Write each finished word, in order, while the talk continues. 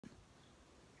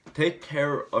Take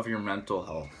care of your mental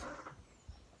health.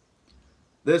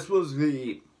 This was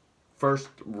the first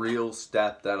real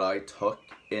step that I took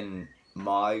in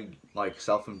my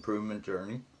self-improvement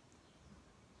journey,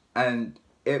 and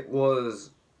it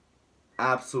was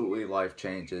absolutely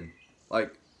life-changing.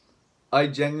 I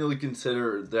genuinely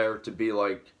consider there to be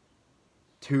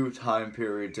two time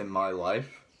periods in my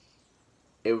life.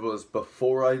 It was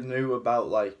before I knew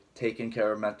about taking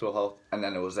care of mental health, and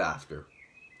then it was after.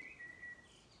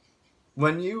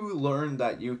 When you learn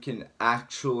that you can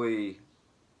actually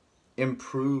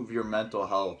improve your mental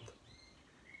health,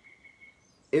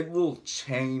 it will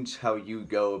change how you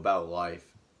go about life,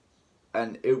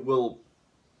 and it will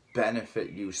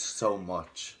benefit you so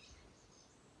much.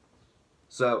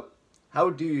 So, how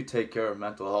do you take care of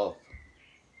mental health?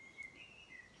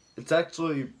 It's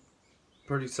actually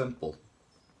pretty simple.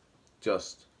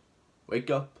 Just wake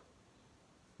up.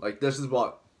 This is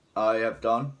what I have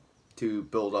done to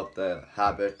build up the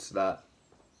habits that,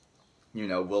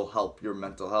 will help your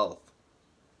mental health.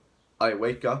 I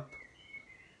wake up,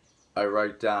 I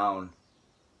write down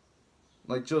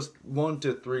just 1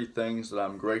 to 3 things that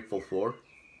I'm grateful for.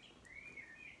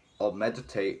 I'll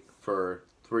meditate for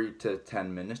 3 to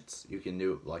 10 minutes. You can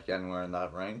do it anywhere in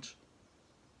that range.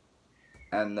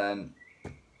 And then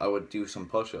I would do some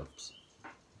push-ups.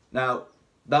 Now,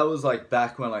 that was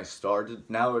back when I started.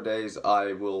 Nowadays,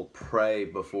 I will pray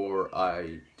before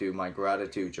I do my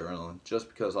gratitude journaling, just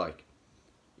because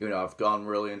I've gone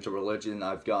really into religion.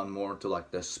 I've gone more into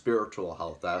the spiritual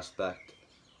health aspect,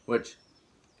 which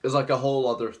is a whole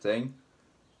other thing.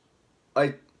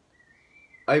 I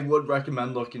would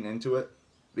recommend looking into it,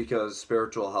 because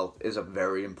spiritual health is a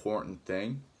very important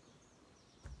thing.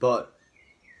 But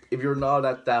if you're not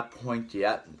at that point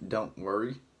yet, don't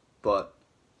worry. But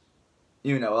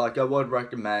I would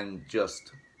recommend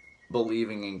just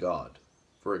believing in God,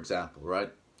 for example,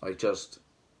 right?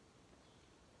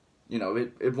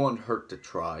 It won't hurt to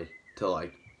try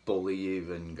to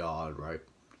believe in God, right?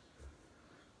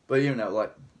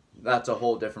 But that's a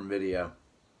whole different video.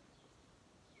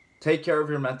 Take care of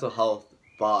your mental health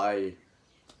by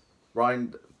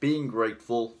being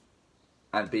grateful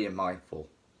and being mindful,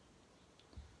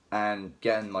 and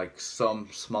getting some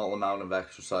small amount of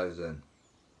exercise in.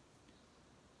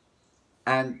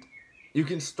 And you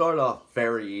can start off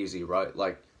very easy, right?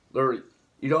 Literally,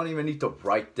 you don't even need to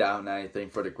write down anything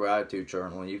for the gratitude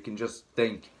journal. You can just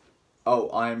think, oh,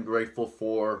 I am grateful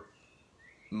for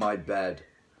my bed.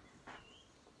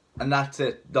 And that's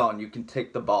it, done. You can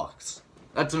tick the box.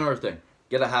 That's another thing.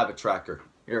 Get a habit tracker.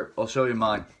 Here, I'll show you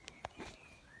mine.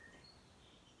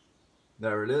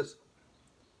 There it is.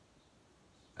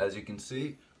 As you can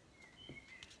see,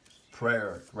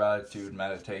 prayer, gratitude,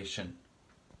 meditation.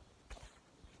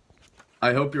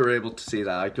 I hope you're able to see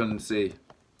that. I couldn't see.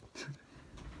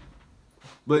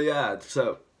 But yeah,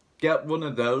 so get one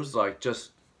of those.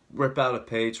 Just rip out a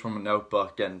page from a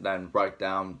notebook and then write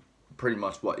down pretty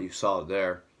much what you saw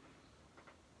there.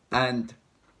 And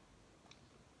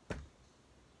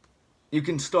you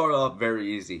can start off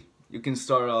very easy. You can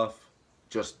start off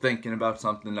just thinking about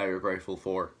something that you're grateful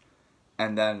for,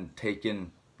 and then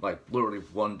taking literally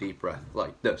one deep breath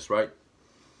like this, right?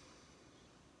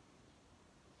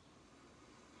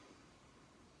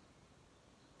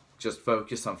 Just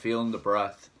focus on feeling the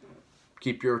breath.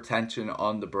 Keep your attention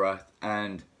on the breath,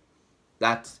 and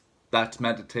that's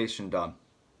meditation done.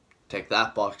 Take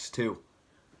that box too.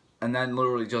 And then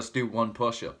literally just do 1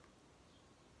 push-up.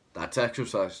 That's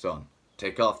exercise done.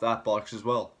 Take off that box as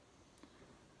well.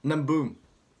 And then boom.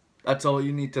 That's all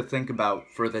you need to think about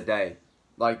for the day.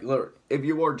 If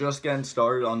you are just getting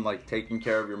started on taking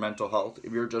care of your mental health,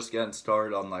 if you're just getting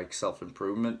started on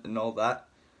self-improvement and all that,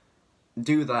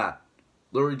 do that.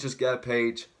 Literally just get a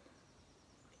page,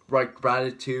 write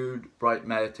gratitude, write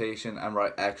meditation, and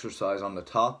write exercise on the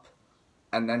top.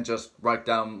 And then just write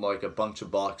down a bunch of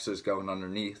boxes going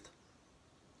underneath.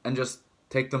 And just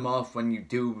take them off when you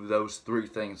do those 3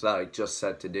 things that I just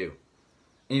said to do.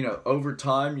 Over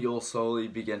time, you'll slowly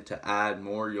begin to add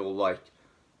more. You'll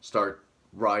start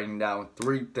writing down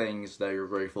 3 things that you're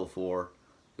grateful for.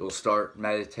 You'll start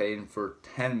meditating for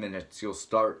 10 minutes. You'll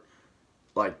start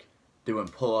doing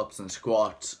pull-ups and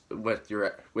squats with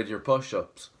your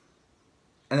push-ups.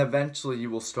 And eventually you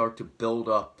will start to build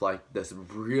up this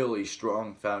really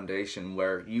strong foundation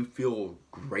where you feel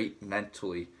great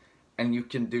mentally, and you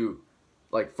can do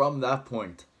from that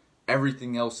point,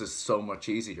 everything else is so much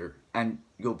easier, and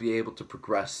you'll be able to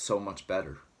progress so much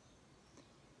better.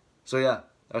 So yeah,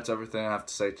 that's everything I have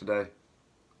to say today.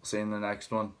 See you in the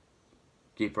next one.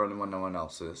 Keep running when no one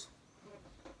else is.